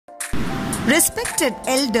Respected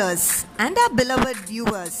elders and our beloved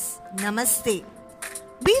viewers, Namaste.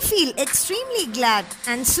 We feel extremely glad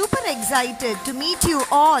and super excited to meet you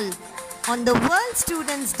all on the World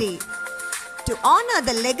Students' Day. To honor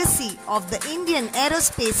the legacy of the Indian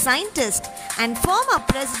aerospace scientist and former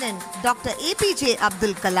President Dr.A.P.J.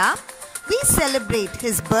 Abdul Kalam, we celebrate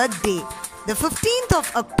his birthday, the 15th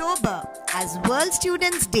of October, as World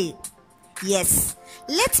Students' Day. Yes,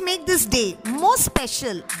 let's make this day more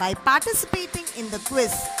special by participating in the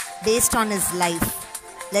quiz based on his life.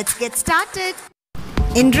 Let's get started.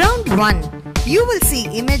 In round 1, you will see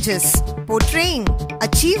images portraying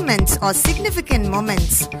achievements or significant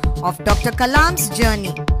moments of Dr. Kalam's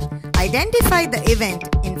journey. Identify the event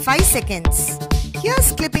in 5 seconds.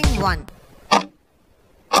 Here's clipping 1.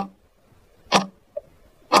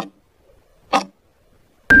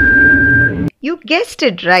 You guessed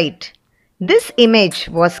it right. This image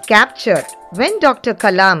was captured when Dr.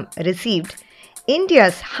 Kalam received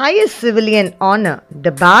India's highest civilian honour, the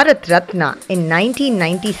Bharat Ratna, in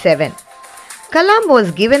 1997. Kalam was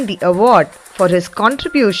given the award for his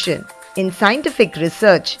contribution in scientific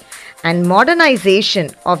research and modernization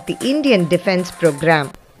of the Indian defence program.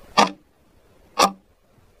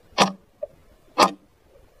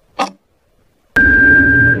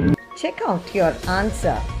 Check out your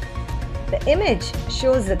answer. The image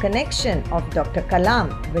shows the connection of Dr.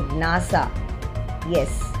 Kalam with NASA. Yes,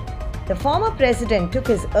 the former president took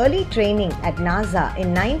his early training at NASA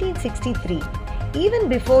in 1963, even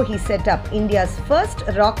before he set up India's first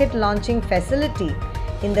rocket launching facility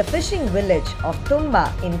in the fishing village of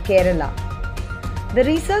Tumba in Kerala. The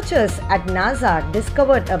researchers at NASA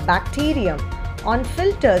discovered a bacterium on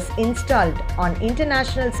filters installed on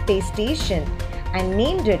International Space Station and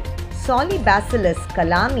named it Solibacillus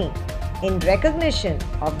kalami, in recognition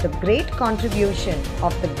of the great contribution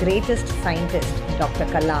of the greatest scientist, Dr.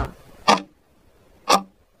 Kalam.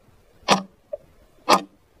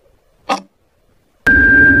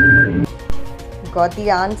 Got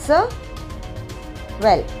the answer?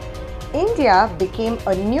 Well, India became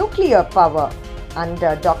a nuclear power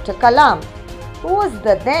under Dr. Kalam, who was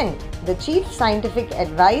then the chief scientific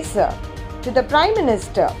advisor to the Prime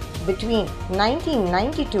Minister between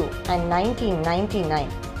 1992 and 1999.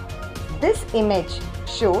 This image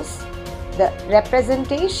shows the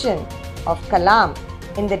representation of Kalam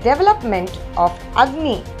in the development of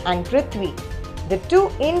Agni and Prithvi, the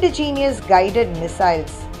two indigenous guided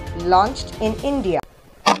missiles launched in India.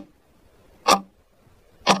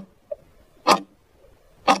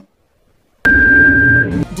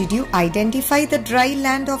 Did you identify the dry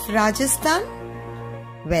land of Rajasthan?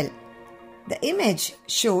 Well, the image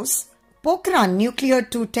shows Pokhran Nuclear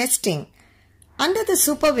 2 testing under the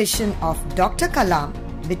supervision of Dr. Kalam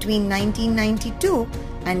between 1992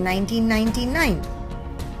 and 1999.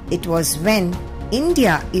 It was when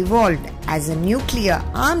India evolved as a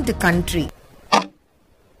nuclear-armed country.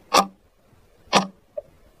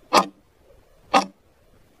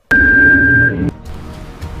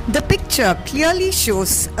 The picture clearly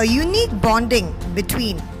shows a unique bonding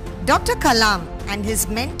between Dr. Kalam and his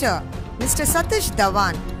mentor, Mr. Satish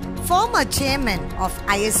Dhawan, former chairman of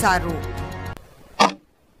ISRO.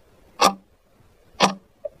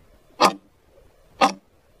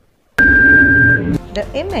 The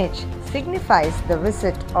image signifies the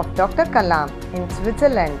visit of Dr. Kalam in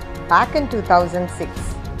Switzerland back in 2006.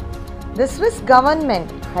 The Swiss government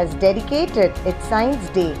has dedicated its Science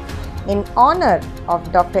Day in honor of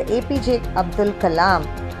Dr. A.P.J. Abdul Kalam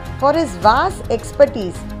for his vast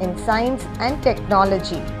expertise in science and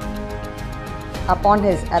technology. Upon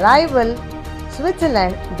his arrival,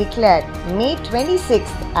 Switzerland declared May 26th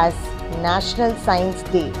as National Science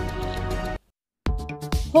Day.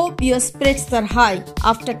 Hope your spirits are high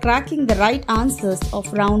after cracking the right answers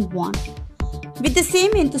of round 1. With the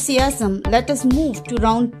same enthusiasm, let us move to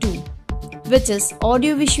round 2, which is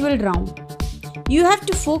audiovisual round. You have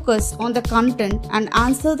to focus on the content and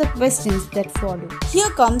answer the questions that follow. Here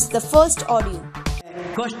comes the first audio.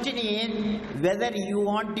 Question is whether you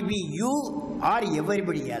want to be you or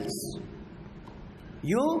everybody else.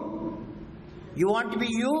 You? You want to be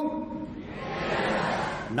you?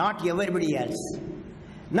 Not everybody else.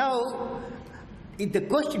 Now, if the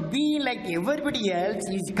question being like everybody else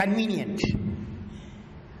is convenient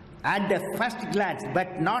at the first glance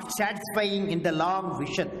but not satisfying in the long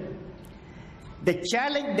vision. The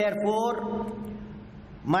challenge, therefore,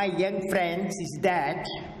 my young friends, is that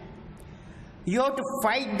you have to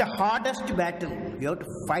fight the hardest battle. You have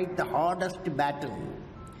to fight the hardest battle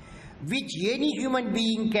which any human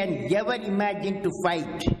being can ever imagine to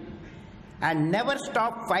fight. And never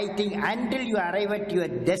stop fighting until you arrive at your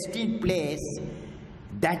destined place.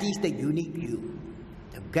 That is the unique you.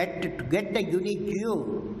 To get the unique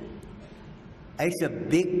you, it's a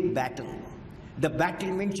big battle. The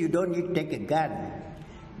battle means you don't need to take a gun.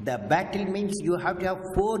 The battle means you have to have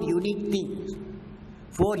 4 unique things.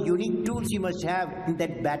 4 unique tools you must have in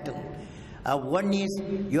that battle. One is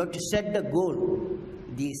you have to set the goal.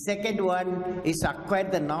 The second one is acquire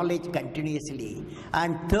the knowledge continuously.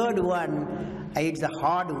 And third one, it's a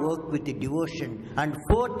hard work with the devotion. And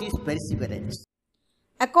fourth is perseverance.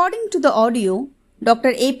 According to the audio, Dr.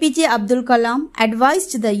 A.P.J. Abdul Kalam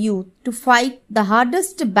advised the youth to fight the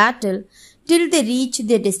hardest battle till they reach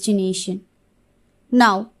their destination.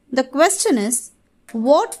 Now, the question is,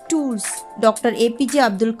 what tools Dr. A.P.J.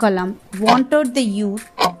 Abdul Kalam wanted the youth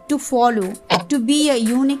to follow to be a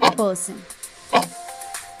unique person?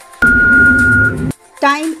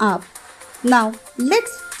 Time up. Now,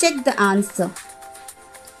 let's check the answer.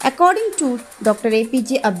 According to Dr.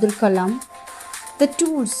 A.P.J. Abdul Kalam, the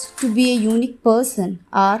tools to be a unique person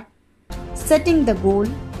are setting the goal,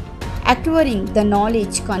 acquiring the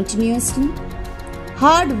knowledge continuously,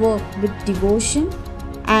 hard work with devotion,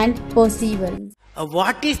 and perseverance.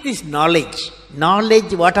 What is this knowledge?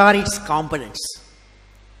 Knowledge, what are its components?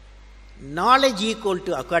 Knowledge equal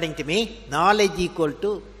to, according to me, knowledge equal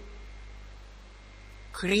to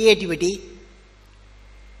creativity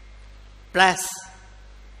plus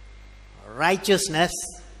righteousness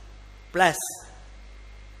plus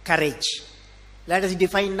courage. Let us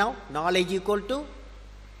define now. Knowledge equal to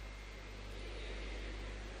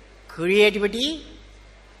creativity,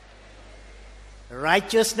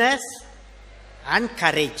 righteousness and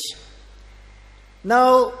courage.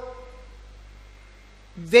 Now,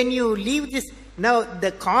 when you leave this, now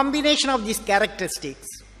the combination of these characteristics,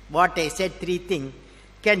 what I said, 3 things,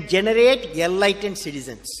 can generate enlightened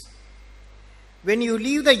citizens. When you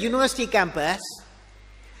leave the university campus,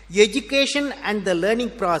 education and the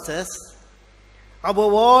learning process,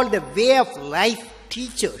 above all the way of life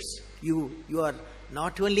teachers, you are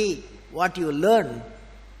not only what you learn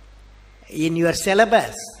in your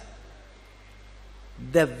syllabus,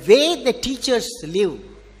 the way the teachers live,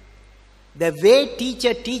 the way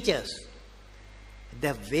teacher teaches,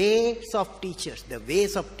 the ways of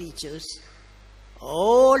teachers,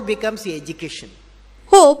 all becomes education.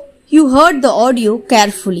 Hope you heard the audio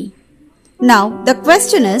carefully. Now the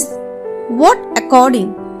question is, what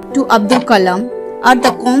according to Abdul Kalam are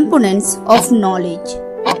the components of knowledge?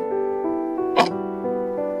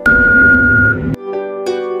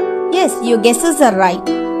 Yes, your guesses are right.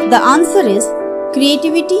 The answer is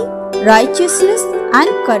creativity, righteousness and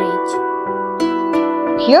courage.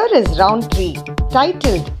 Here is round 3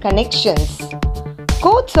 titled Connections.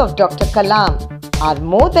 Quotes of Dr. Kalam are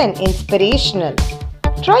more than inspirational.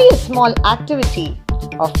 Try a small activity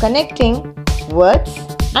of connecting words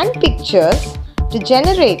and pictures to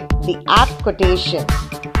generate the apt quotation.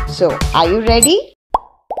 So, are you ready?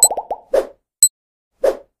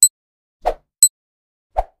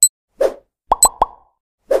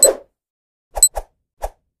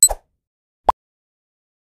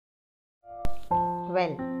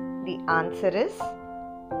 Well, the answer is,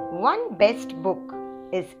 one best book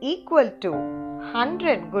is equal to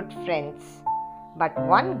 100 good friends, but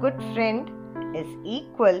one good friend is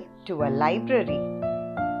equal to a library.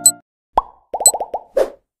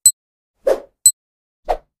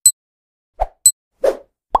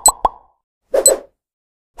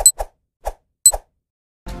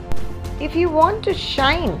 If you want to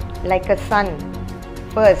shine like a sun,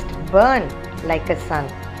 first burn like a sun.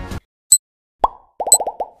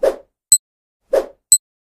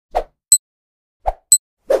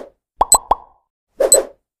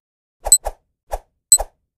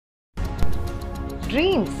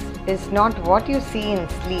 Dreams is not what you see in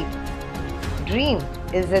sleep. Dream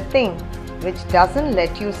is a thing which doesn't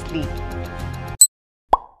let you sleep.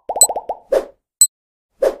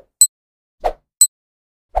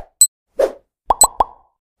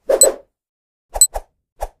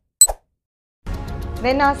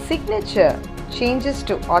 When our signature changes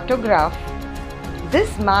to autograph,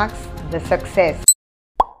 this marks the success.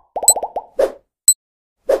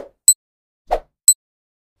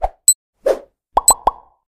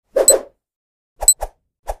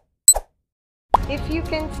 If you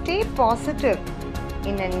can stay positive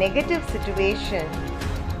in a negative situation,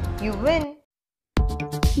 you win.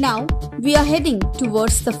 Now we are heading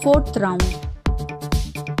towards the 4th round.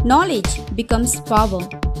 Knowledge becomes power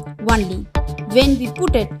only when we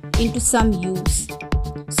put it into some use.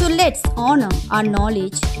 So let's honor our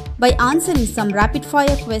knowledge by answering some rapid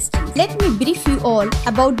fire questions. Let me brief you all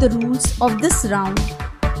about the rules of this round.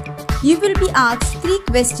 You will be asked 3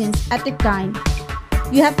 questions at a time.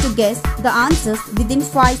 You have to guess the answers within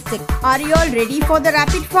 5 seconds. Are you all ready for the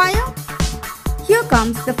rapid fire? Here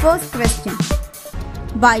comes the first question.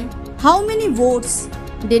 By how many votes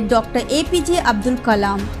did Dr. A.P.J. Abdul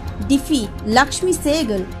Kalam defeat Lakshmi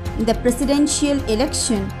Sehgal in the presidential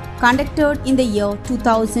election conducted in the year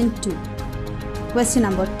 2002? Question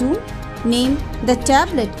number 2. Name the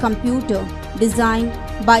tablet computer designed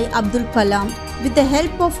by Abdul Kalam with the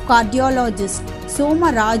help of cardiologist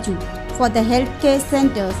Soma Raju for the healthcare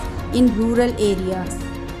centers in rural areas.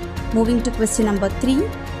 Moving to question number 3.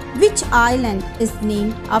 Which island is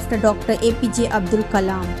named after Dr. A.P.J. Abdul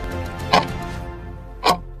Kalam?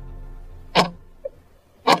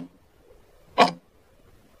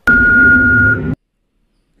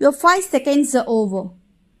 Your 5 seconds are over.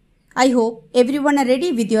 I hope everyone are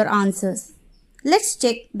ready with your answers. Let's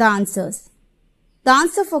check the answers. The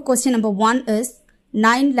answer for question number 1 is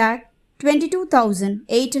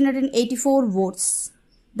 9,22,884 votes.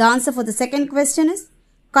 The answer for the second question is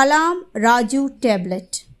Kalam Raju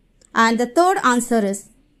tablet. And the third answer is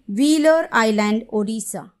Wheeler Island,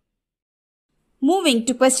 Odisha. Moving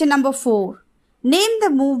to question number 4. Name the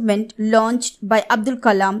movement launched by Abdul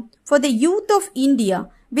Kalam for the youth of India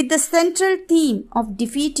with the central theme of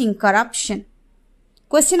defeating corruption.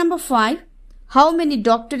 Question number 5. How many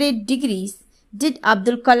doctorate degrees did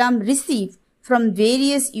Abdul Kalam receive from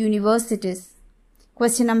various universities?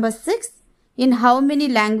 Question number 6. In how many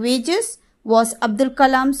languages was Abdul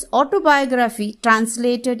Kalam's autobiography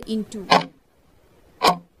translated into?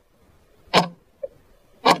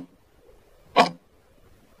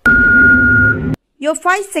 Your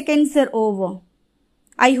 5 seconds are over.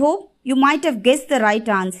 I hope you might have guessed the right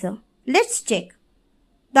answer. Let's check.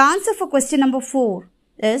 The answer for question number 4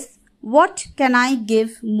 is What Can I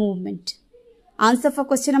Give movement. Answer for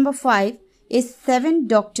question number 5 is 7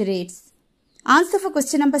 doctorates. Answer for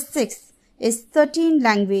question number 6 is 13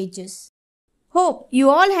 languages. Hope you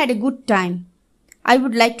all had a good time. I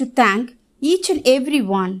would like to thank each and every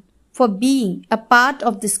one for being a part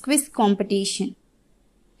of this quiz competition.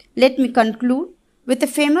 Let me conclude with a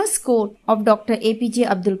famous quote of Dr. A.P.J.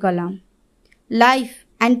 Abdul Kalam. Life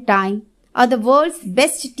and time are the world's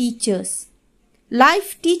best teachers.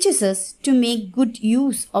 Life teaches us to make good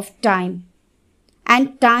use of time,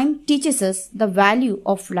 and time teaches us the value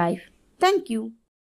of life. Thank you.